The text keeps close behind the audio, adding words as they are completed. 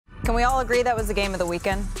Can we all agree that was the game of the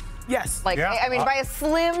weekend? Yes. Like, yeah. I mean, by a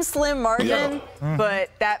slim margin,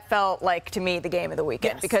 but that felt like, to me, the game of the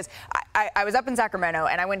weekend. Yes. Because I was up in Sacramento,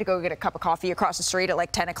 and I went to go get a cup of coffee across the street at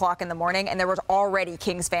like 10 o'clock in the morning, and there was already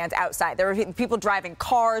Kings fans outside. There were people driving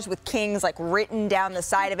cars with Kings, like, written down the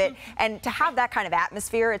side of it. And to have that kind of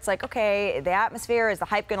atmosphere, it's like, okay, the atmosphere, is the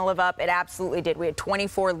hype going to live up? It absolutely did. We had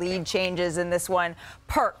 24 lead changes in this one.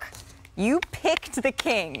 Perk, you picked the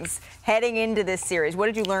Kings heading into this series. What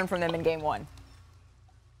did you learn from them in Game 1?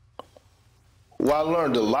 Well, I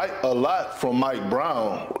learned a lot from Mike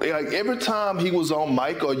Brown. Like, every time he was on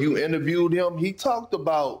mic or you interviewed him, he talked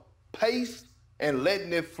about pace and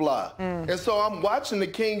letting it fly. And so I'm watching the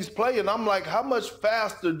Kings play, and I'm like, how much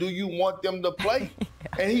faster do you want them to play?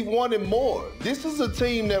 And he wanted more. This is a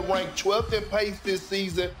team that ranked 12th in pace this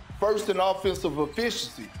season, first in offensive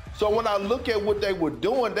efficiency. So when I look at what they were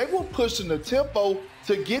doing, they were pushing the tempo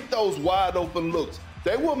to get those wide open looks.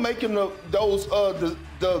 They were making the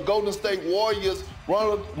Golden State Warriors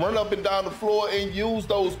run up and down the floor and use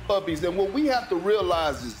those puppies. And what we have to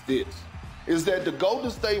realize is that the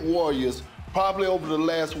Golden State Warriors, probably over the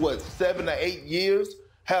last, 7 to 8 years,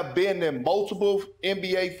 have been in multiple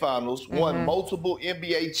NBA finals, won multiple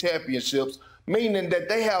NBA championships, meaning that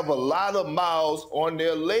they have a lot of miles on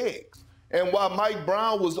their legs. And while Mike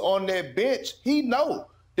Brown was on that bench, he knows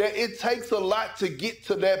that it takes a lot to get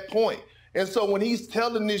to that point. And so when he's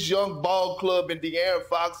telling this young ball club and De'Aaron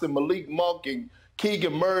Fox and Malik Monk and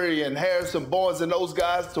Keegan Murray and Harrison Barnes and those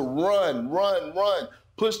guys to run,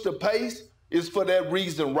 push the pace, is for that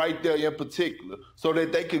reason right there in particular, so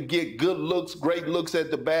that they could get good looks, great looks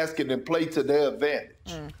at the basket and play to their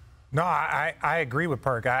advantage. No, I agree with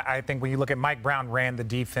Perk. I think when you look at Mike Brown ran the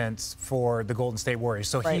defense for the Golden State Warriors,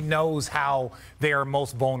 so he knows how they are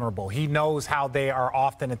most vulnerable. He knows how they are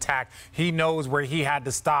often attacked. He knows where he had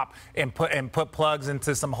to stop and put plugs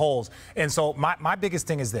into some holes. And so my biggest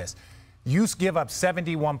thing is this. You give up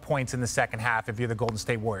 71 points in the second half if you're the Golden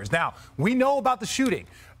State Warriors. Now, we know about the shooting.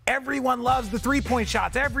 Everyone loves the three-point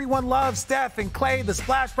shots. Everyone loves Steph and Clay, the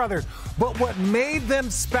Splash Brothers. But what made them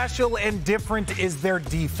special and different is their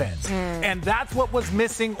defense. And that's what was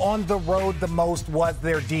missing on the road the most, was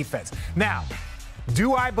their defense. Now,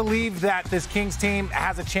 do I believe that this Kings team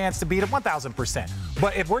has a chance to beat it? 1,000%.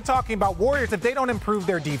 But if we're talking about Warriors, if they don't improve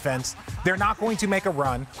their defense, they're not going to make a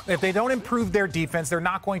run. If they don't improve their defense, they're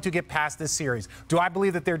not going to get past this series. Do I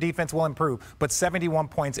believe that their defense will improve? But 71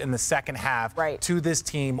 points in the second half to this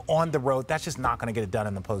team on the road, that's just not going to get it done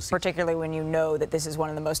in the postseason. Particularly when you know that this is one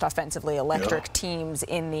of the most offensively electric teams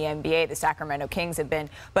in the NBA, the Sacramento Kings have been.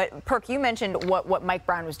 But, Perk, you mentioned what Mike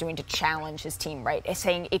Brown was doing to challenge his team, right?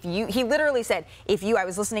 Saying, he literally said, I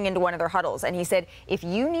was listening into one of their huddles, and he said, if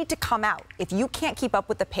you need to come out, if you can't keep up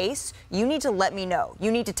with the pace, you need to let me know.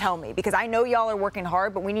 You need to tell me, because I know y'all are working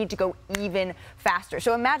hard, but we need to go even faster.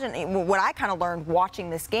 So imagine what I kind of learned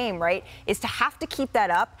watching this game, right, is to have to keep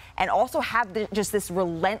that up and also have just this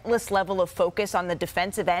relentless level of focus on the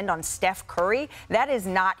defensive end on Steph Curry. That is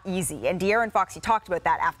not easy. And De'Aaron Fox, he talked about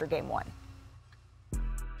that after Game 1.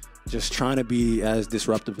 Just trying to be as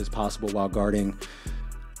disruptive as possible while guarding,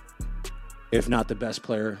 if not the best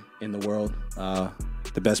player in the world,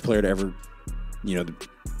 the best player to ever,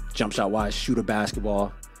 jump shot wise, shoot a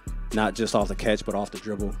basketball, not just off the catch, but off the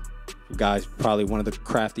dribble. The guy's probably one of the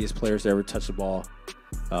craftiest players to ever touch the ball.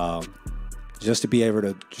 Just to be able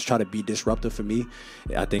to just try to be disruptive for me,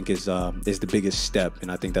 I think is the biggest step.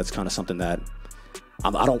 And I think that's kind of something that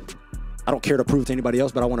I don't care to prove to anybody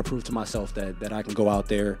else, but I want to prove to myself that I can go out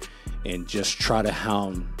there and just try to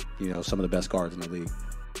hound, some of the best guards in the league.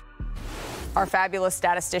 Our fabulous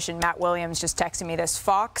statistician, Matt Williams, just texted me this.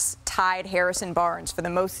 Fox tied Harrison Barnes for the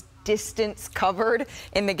most distance covered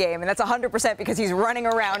in the game. And that's 100% because he's running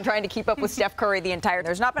around trying to keep up with Steph Curry the entire.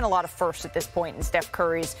 There's not been a lot of firsts at this point in Steph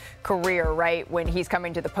Curry's career, right, when he's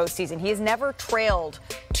coming to the postseason. He has never trailed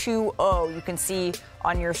 2-0. You can see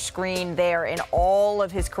on your screen there in all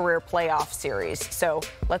of his career playoff series. So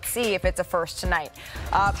let's see if it's a first tonight.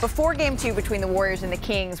 Before Game 2 between the Warriors and the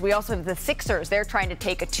Kings, we also have the Sixers. They're trying to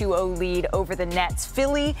take a 2-0 lead over the Nets.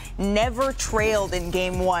 Philly never trailed in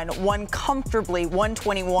Game 1, won comfortably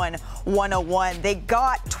 121-101. They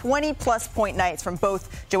got 20-plus point nights from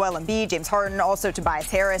both Joel Embiid, James Harden, also Tobias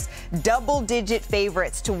Harris. Double-digit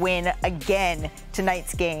favorites to win again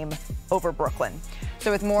tonight's game over Brooklyn. So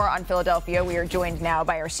with more on Philadelphia, we are joined now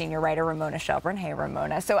by our senior writer, Ramona Shelburne. Hey,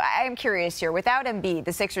 Ramona. So I am curious here. Without Embiid,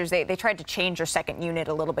 the Sixers, they tried to change their second unit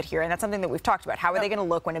a little bit here, and that's something that we've talked about. How are they going to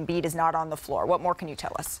look when Embiid is not on the floor? What more can you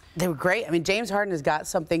tell us? They were great. I mean, James Harden has got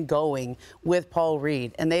something going with Paul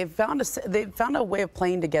Reed, and they've found a way of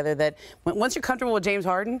playing together that once you're comfortable with James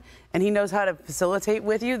Harden and he knows how to facilitate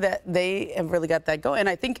with you, that they have really got that going. And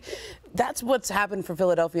I think that's what's happened for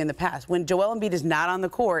Philadelphia in the past. When Joel Embiid is not on the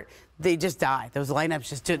court, they just die. Those lineups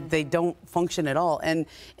they don't function at all. And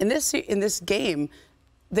in this game,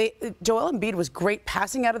 Joel Embiid was great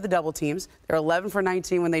passing out of the double teams. They're 11 for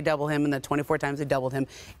 19 when they double him, and the 24 times they doubled him.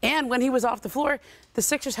 And when he was off the floor, the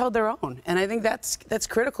Sixers held their own. And I think that's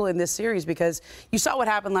critical in this series because you saw what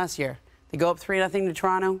happened last year. They go up 3-0 to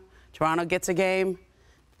Toronto. Toronto gets a game.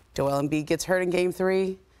 Joel Embiid gets hurt in Game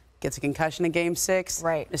 3, gets a concussion in Game 6.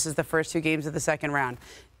 Right. This is the first 2 games of the second round.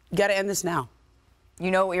 You got to end this now. You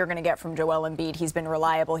know what you're going to get from Joel Embiid. He's been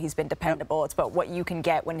reliable. He's been dependable. Yep. It's about what you can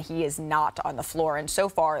get when he is not on the floor. And so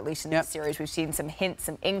far, at least in this series, we've seen some hints,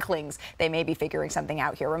 some inklings. They may be figuring something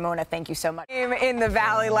out here. Ramona, thank you so much. In the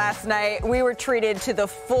Valley last night, we were treated to the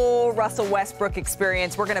full Russell Westbrook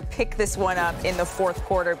experience. We're going to pick this one up in the fourth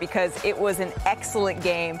quarter because it was an excellent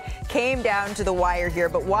game. Came down to the wire here,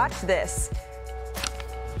 but watch this.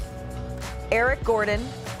 Eric Gordon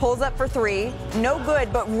pulls up for 3, no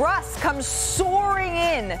good, but Russ comes soaring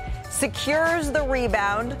in, secures the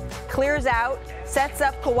rebound, clears out, sets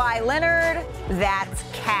up Kawhi Leonard. That's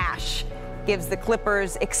cash. Gives the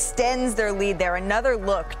Clippers, extends their lead there. Another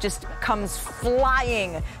look, just comes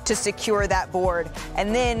flying to secure that board.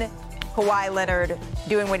 And then Kawhi Leonard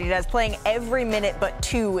doing what he does, playing every minute but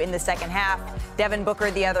 2 in the second half. Devin Booker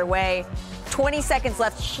the other way. 20 seconds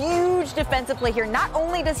left. Huge defensive play here. Not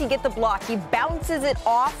only does he get the block, he bounces it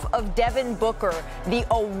off of Devin Booker. The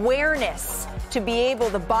awareness to be able,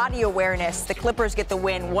 the body awareness, the Clippers get the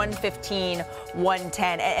win, 115-110.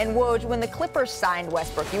 And Woj, when the Clippers signed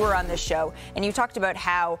Westbrook, you were on this show, and you talked about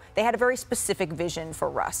how they had a very specific vision for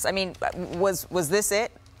Russ. I mean, was this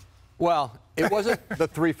it? Well, it wasn't the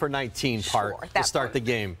 3 for 19 part to start the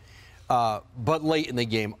game. But late in the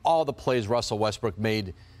game, all the plays Russell Westbrook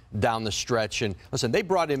made down the stretch. And listen, they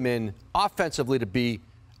brought him in offensively to be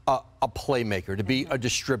a playmaker, to be a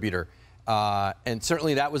distributor. And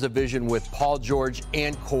certainly that was a vision with Paul George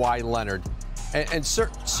and Kawhi Leonard. And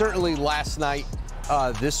certainly last night,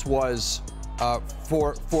 this was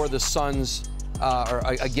for the Suns, or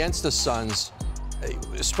against the Suns,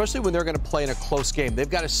 especially when they're going to play in a close game. They've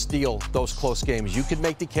got to steal those close games. You could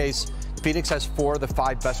make the case Phoenix has 4 of the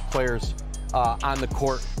 5 best players on the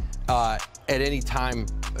court at any time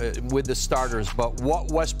with the starters. But what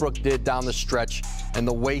Westbrook did down the stretch and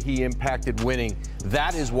the way he impacted winning,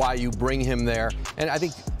 that is why you bring him there. And I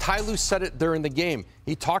think Ty Lue said it during the game.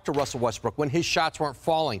 He talked to Russell Westbrook when his shots weren't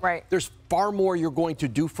falling. Right. There's far more you're going to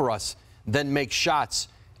do for us than make shots,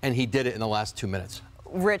 and he did it in the last 2 minutes.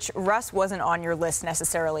 Rich, Russ wasn't on your list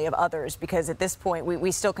necessarily of others because at this point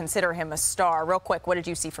we still consider him a star. Real quick, what did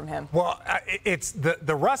you see from him? Well, it's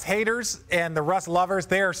the Russ haters and the Russ lovers.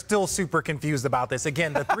 They are still super confused about this.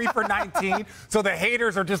 Again, the 3 for 19. So the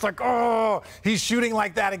haters are just like, oh, he's shooting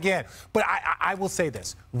like that again. But I will say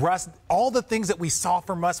this. Russ, all the things that we saw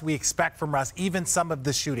from Russ, we expect from Russ, even some of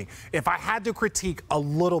the shooting. If I had to critique a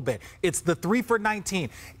little bit, it's the 3 for 19.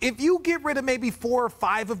 If you get rid of maybe 4 or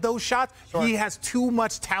 5 of those shots, he has too much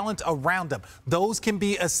talent around him. Those can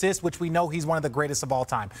be assists, which we know he's one of the greatest of all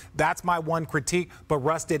time. That's my one critique, but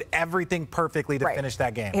Russ did everything perfectly to finish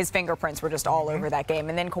that game. His fingerprints were just all over that game.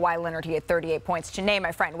 And then Kawhi Leonard, he had 38 points. Chiney,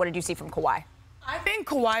 my friend, what did you see from Kawhi? I think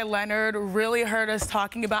Kawhi Leonard really heard us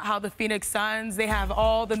talking about how the Phoenix Suns, they have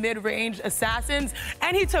all the mid-range assassins,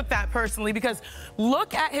 and he took that personally because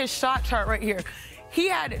look at his shot chart right here. He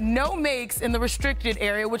had no makes in the restricted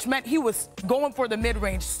area, which meant he was going for the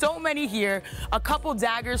mid-range. So many here, a couple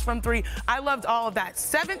daggers from 3. I loved all of that.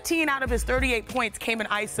 17 out of his 38 points came in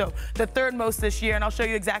ISO, the 3rd most this year, and I'll show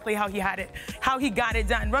you exactly how he had it, how he got it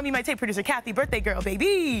done. Run me my tape producer, Kathy, birthday girl,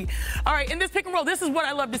 baby. All right, in this pick and roll, this is what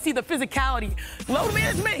I love to see, the physicality. Load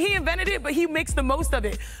management, he invented it, but he makes the most of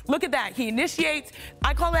it. Look at that. He initiates,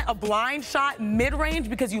 I call that a blind shot mid-range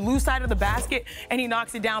because you lose sight of the basket, and he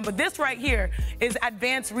knocks it down. But this right here is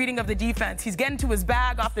advanced reading of the defense. He's getting to his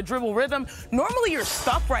bag off the dribble rhythm. Normally you're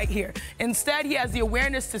stuck right here. Instead, he has the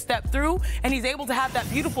awareness to step through, and he's able to have that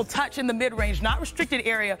beautiful touch in the mid-range, not restricted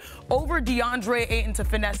area, over DeAndre Ayton to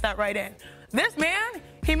finesse that right in. This man,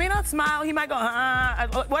 He may not smile, he might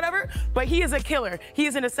go, whatever, but he is a killer. He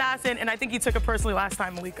is an assassin, and I think he took it personally last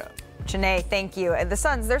time, Malika. Chiney, thank you. And the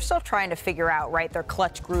Suns, they're still trying to figure out, right, their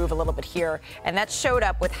clutch groove a little bit here. And that showed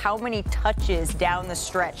up with how many touches down the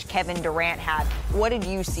stretch Kevin Durant had. What did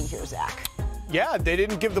you see here, Zach? Yeah, they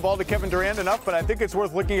didn't give the ball to Kevin Durant enough, but I think it's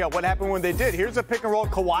worth looking at what happened when they did. Here's a pick and roll.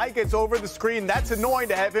 Kawhi gets over the screen. That's annoying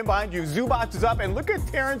to have him behind you. Zubac is up, and look at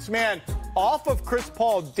Terrence Mann off of Chris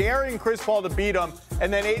Paul, daring Chris Paul to beat him,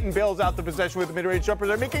 and then Ayton bails out the possession with the mid-range jumper.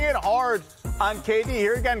 They're making it hard on KD.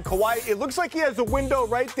 Here again, Kawhi, it looks like he has a window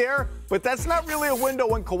right there, but that's not really a window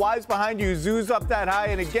when Kawhi's behind you, Zoo's up that high,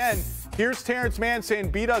 and again, here's Terrence Mann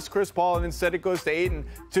saying, beat us, Chris Paul, and instead it goes to Ayton.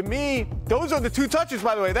 To me, those are the two touches,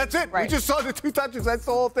 by the way. That's it. Right. We just saw the two touches. That's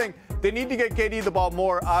the whole thing. They need to get KD the ball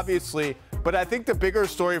more, obviously. But I think the bigger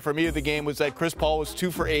story for me of the game was that Chris Paul was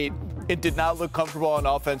 2 for 8. It did not look comfortable on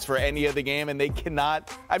offense for any of the game, and they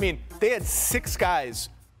cannot. I mean, they had 6 guys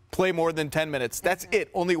play more than 10 minutes. That's it.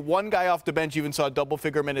 Only one guy off the bench even saw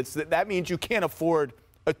double-figure minutes. That means you can't afford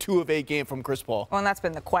a 2 of 8 game from Chris Paul. Well, and that's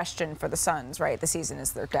been the question for the Suns, right? The season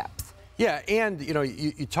is their depth. Yeah, and, you know,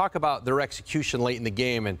 you talk about their execution late in the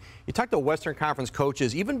game, and you talk to Western Conference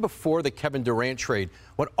coaches, even before the Kevin Durant trade,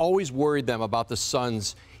 what always worried them about the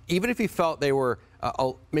Suns, even if he felt they were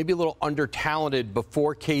maybe a little under-talented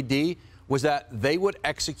before KD, was that they would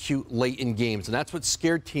execute late in games, and that's what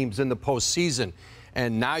scared teams in the postseason.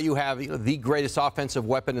 And now you have the greatest offensive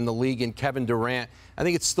weapon in the league in Kevin Durant. I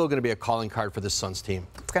think it's still going to be a calling card for the Suns team.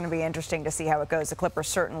 It's going to be interesting to see how it goes. The Clippers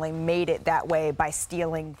certainly made it that way by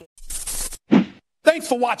stealing. Thanks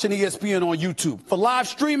for watching ESPN on YouTube. For live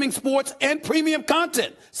streaming, sports, and premium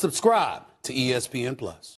content, subscribe to ESPN+.